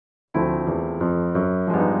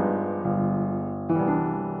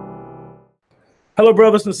Hello,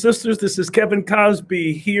 brothers and sisters. This is Kevin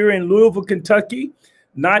Cosby here in Louisville, Kentucky,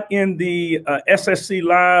 not in the SSC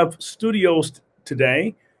Live studios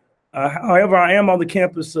today. However, I am on the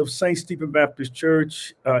campus of St. Stephen Baptist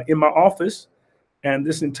Church in my office. And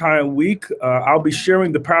this entire week, I'll be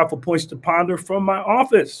sharing the powerful points to ponder from my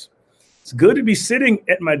office. It's good to be sitting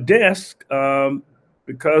at my desk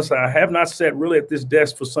because I have not sat really at this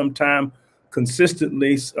desk for some time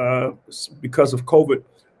consistently because of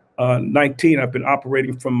COVID-19. I've been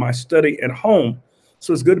operating from my study at home.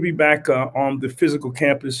 So it's good to be back on the physical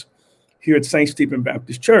campus here at St. Stephen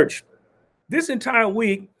Baptist Church. This entire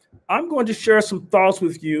week, I'm going to share some thoughts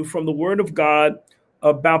with you from the Word of God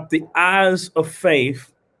about the eyes of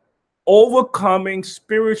faith, overcoming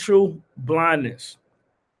spiritual blindness.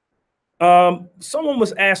 Someone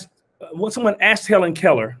asked Helen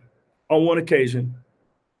Keller on one occasion,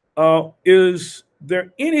 is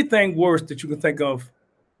there anything worse that you can think of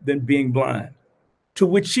than being blind? To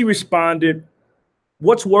which she responded,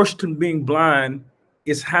 what's worse than being blind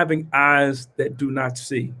is having eyes that do not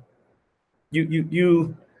see.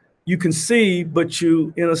 You can see, but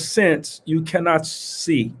you, in a sense, you cannot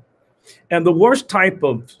see. And the worst type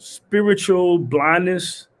of spiritual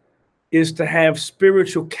blindness is to have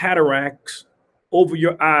spiritual cataracts over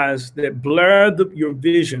your eyes that blur your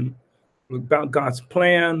vision about God's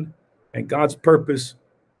plan and God's purpose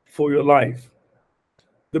for your life.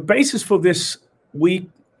 The basis for this week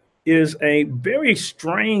is a very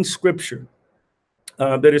strange scripture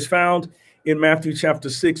that is found in Matthew chapter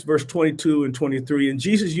 6, verse 22 and 23. And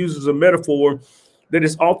Jesus uses a metaphor that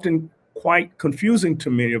is often quite confusing to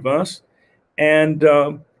many of us. And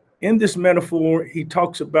in this metaphor, he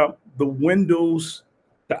talks about the windows,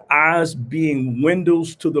 the eyes being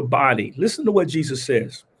windows to the body. Listen to what Jesus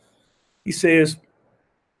says. He says,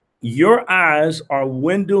 your eyes are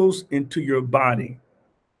windows into your body.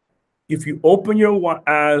 If you open your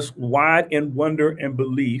eyes wide in wonder and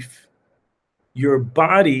belief, your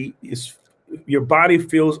body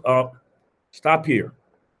fills up, stop here,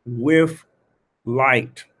 with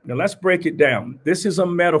light. Now let's break it down. This is a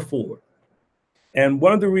metaphor. And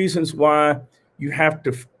one of the reasons why you have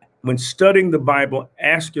to, when studying the Bible,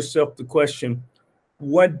 ask yourself the question,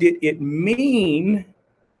 what did it mean,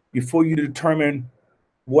 before you determine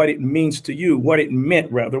what it means to you, what it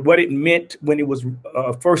meant when it was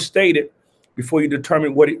first stated, before you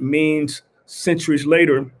determine what it means centuries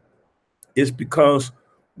later, is because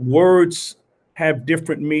words have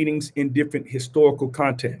different meanings in different historical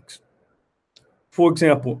contexts. For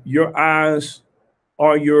example, your eyes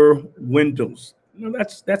are your windows. You know,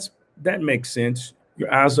 that makes sense.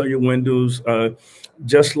 Your eyes are your windows,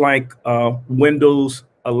 just like windows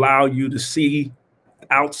allow you to see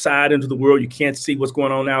outside into the world. You can't see what's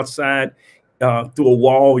going on outside through a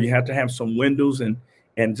wall. You have to have some windows, and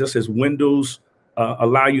just as windows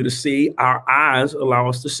allow you to see, our eyes allow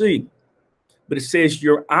us to see. But it says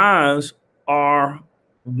your eyes are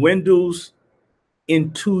windows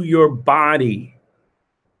into your body.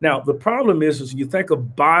 Now, the problem is you think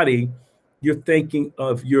of body, you're thinking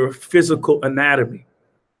of your physical anatomy.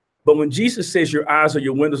 But when Jesus says your eyes are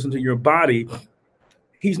your windows into your body,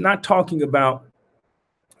 he's not talking about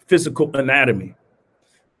physical anatomy.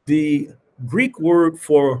 The Greek word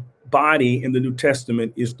for body in the New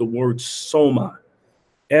Testament is the word soma,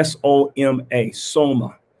 S-O-M-A,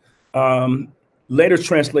 soma. Later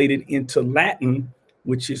translated into Latin,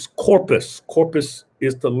 which is corpus. Corpus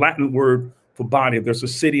is the Latin word for body. There's a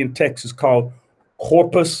city in Texas called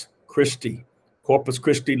Corpus Christi. Corpus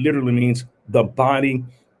Christi literally means the body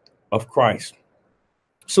of Christ.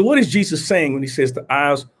 So what is Jesus saying when he says the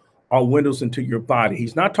eyes are windows into your body?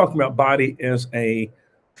 He's not talking about body as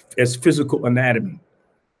physical anatomy.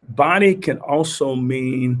 Body can also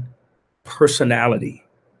mean personality.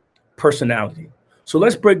 So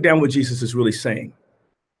let's break down what Jesus is really saying.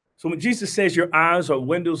 So when Jesus says your eyes are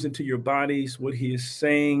windows into your bodies, what he is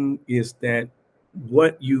saying is that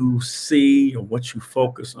what you see or what you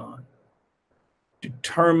focus on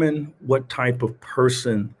determine what type of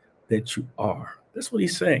person that you are. That's what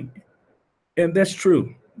he's saying. And that's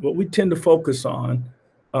true. What we tend to focus on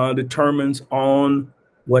determines on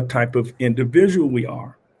what type of individual we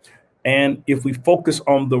are. And if we focus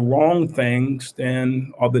on the wrong things,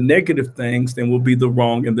 or the negative things, then we'll be the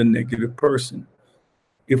wrong and the negative person.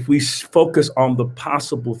 If we focus on the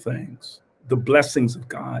possible things, the blessings of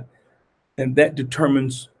God, then that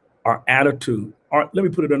determines our attitude. Let me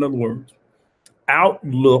put it in other words.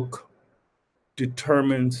 Outlook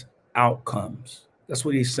determines outcomes. That's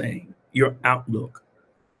what he's saying, your outlook.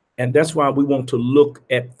 And that's why we want to look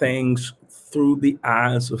at things through the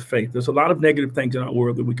eyes of faith. There's a lot of negative things in our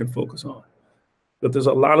world that we can focus on, but there's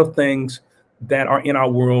a lot of things that are in our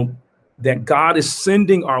world that God is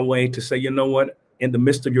sending our way to say, you know what, in the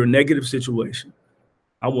midst of your negative situation,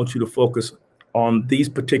 I want you to focus on these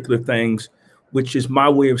particular things, which is my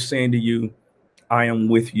way of saying to you, I am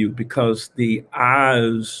with you, because the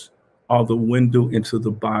eyes are the window into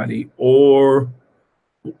the body, or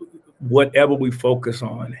whatever we focus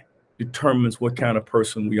on determines what kind of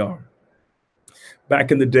person we are.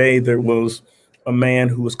 Back in the day, there was a man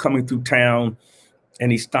who was coming through town,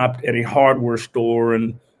 and he stopped at a hardware store,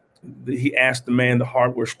 and he asked the man in the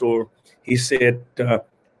hardware store, he said,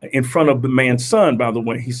 in front of the man's son, by the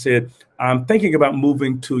way, he said, I'm thinking about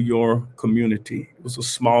moving to your community. It was a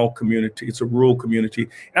small community. It's a rural community.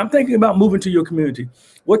 And I'm thinking about moving to your community.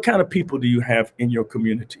 What kind of people do you have in your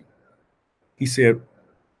community? He said,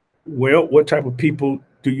 well, what type of people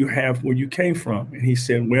do you have where you came from? And he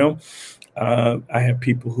said, well, I have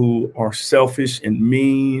people who are selfish and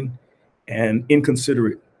mean and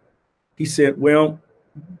inconsiderate. He said, well,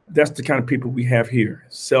 that's the kind of people we have here: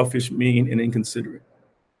 selfish, mean, and inconsiderate.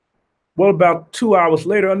 Well, about 2 hours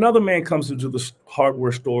later, another man comes into the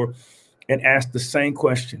hardware store and asks the same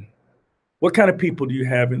question. What kind of people do you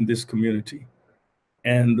have in this community?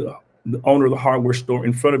 And the owner of the hardware store,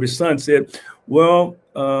 in front of his son, said, well,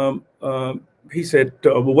 he said,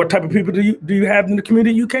 well, what type of people do you have in the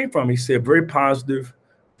community you came from? He said, very positive,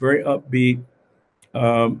 very upbeat,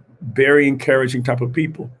 very encouraging type of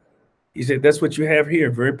people. He said, that's what you have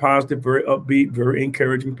here: very positive, very upbeat, very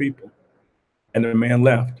encouraging people. And the man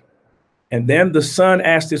left. And then the son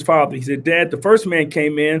asked his father, he said, Dad, the first man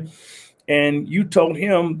came in and you told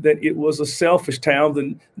him that it was a selfish town.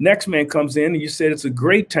 The next man comes in and you said it's a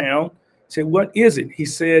great town. He said, what is it? He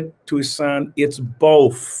said to his son, it's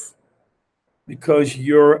both, because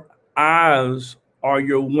your eyes are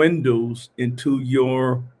your windows into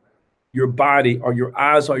your body, or your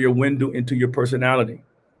eyes are your window into your personality.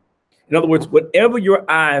 In other words, whatever your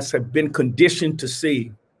eyes have been conditioned to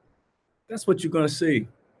see, that's what you're going to see.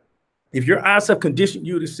 If your eyes have conditioned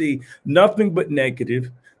you to see nothing but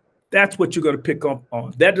negative, that's what you're going to pick up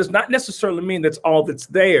on. That does not necessarily mean that's all that's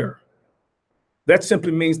there. That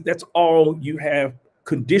simply means that's all you have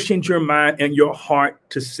conditioned your mind and your heart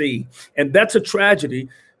to see. And that's a tragedy,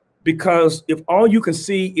 because if all you can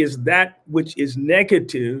see is that which is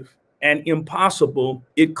negative and impossible,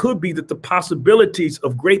 it could be that the possibilities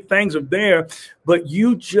of great things are there, but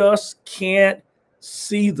you just can't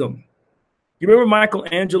see them. You remember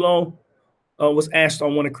Michelangelo was asked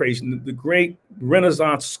on one occasion, the great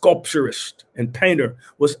Renaissance sculpturist and painter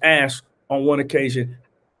was asked on one occasion,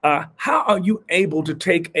 how are you able to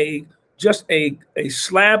take just a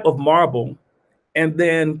slab of marble and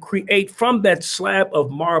then create from that slab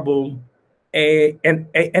of marble an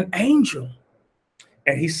angel?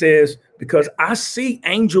 And he says, because I see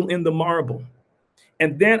angel in the marble.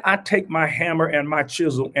 And then I take my hammer and my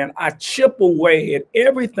chisel and I chip away at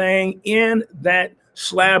everything in that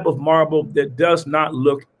slab of marble that does not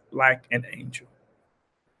look like an angel.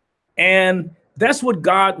 And that's what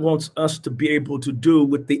God wants us to be able to do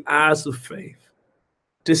with the eyes of faith,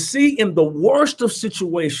 to see in the worst of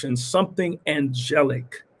situations something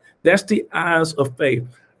angelic. That's the eyes of faith.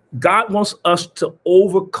 God wants us to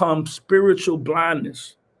overcome spiritual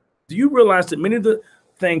blindness. Do you realize that many of the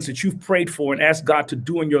things that you've prayed for and asked God to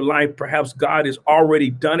do in your life, perhaps God has already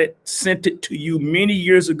done it, sent it to you many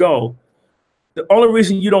years ago? The only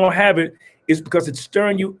reason you don't have it is because it's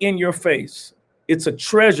staring you in your face. It's a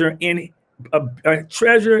treasure in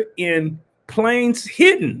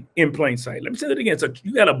hidden in plain sight. Let me say that again. So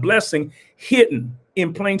you got a blessing hidden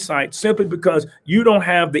in plain sight simply because you don't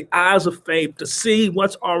have the eyes of faith to see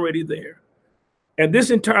what's already there. And this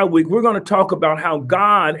entire week, we're going to talk about how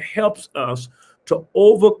God helps us to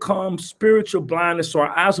overcome spiritual blindness, so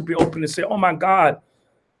our eyes will be open and say, oh my God,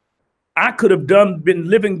 I could have been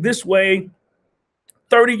living this way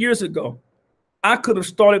 30 years ago. I could have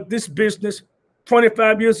started this business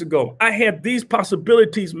 25 years ago. I had these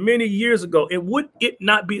possibilities many years ago. And would it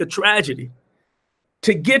not be a tragedy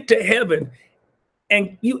to get to heaven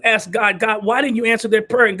and you ask God, God, why didn't you answer their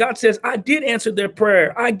prayer? And God says, I did answer their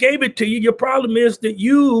prayer. I gave it to you. Your problem is that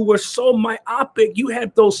you were so myopic. You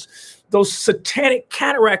had those satanic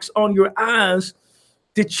cataracts on your eyes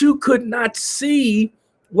that you could not see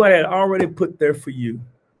what I had already put there for you.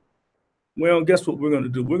 Well, guess what we're going to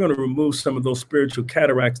do? We're going to remove some of those spiritual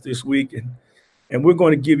cataracts this week, and we're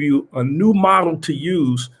going to give you a new model to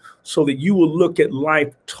use so that you will look at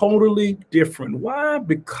life totally different. Why?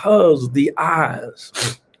 Because the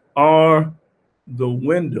eyes are the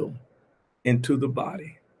window into the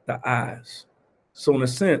body, the eyes. So in a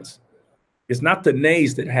sense, it's not the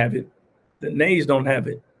nays that have it. The nays don't have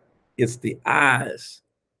it. It's the eyes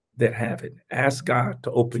that have it. Ask God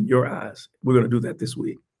to open your eyes. We're going to do that this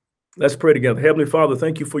week. Let's pray together. Heavenly Father,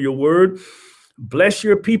 thank you for your word. Bless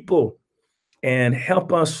your people and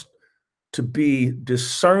help us to be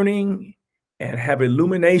discerning and have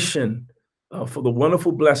illumination for the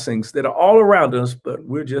wonderful blessings that are all around us, but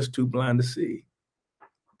we're just too blind to see.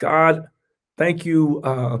 God, thank you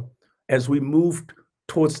as we move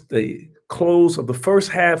towards the close of the first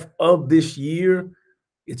half of this year.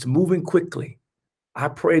 It's moving quickly. I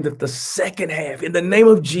pray that the second half, in the name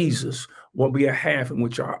of Jesus, will be a half in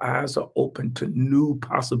which our eyes are open to new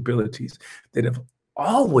possibilities that have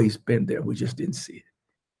always been there. We just didn't see it.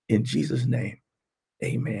 In Jesus' name,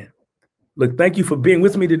 amen. Look, thank you for being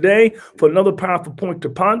with me today for another powerful point to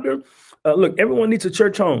ponder. Look, everyone needs a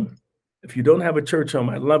church home. If you don't have a church home,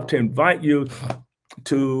 I'd love to invite you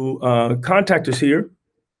to contact us here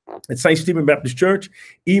at St. Stephen Baptist Church.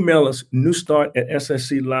 Email us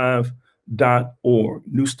newstart@ssclive.org.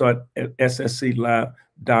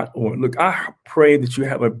 newstart@ssclive.org. Look, I pray that you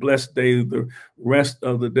have a blessed day the rest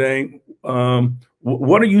of the day.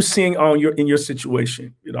 What are you seeing in your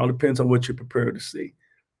situation? It all depends on what you're prepared to see.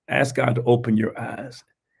 Ask God to open your eyes.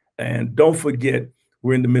 And don't forget,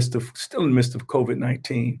 we're still in the midst of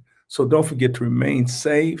COVID-19. So don't forget to remain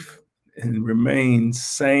safe and remain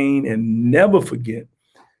sane, and never forget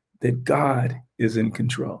that God is in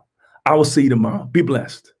control. I will see you tomorrow. Be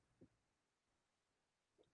blessed.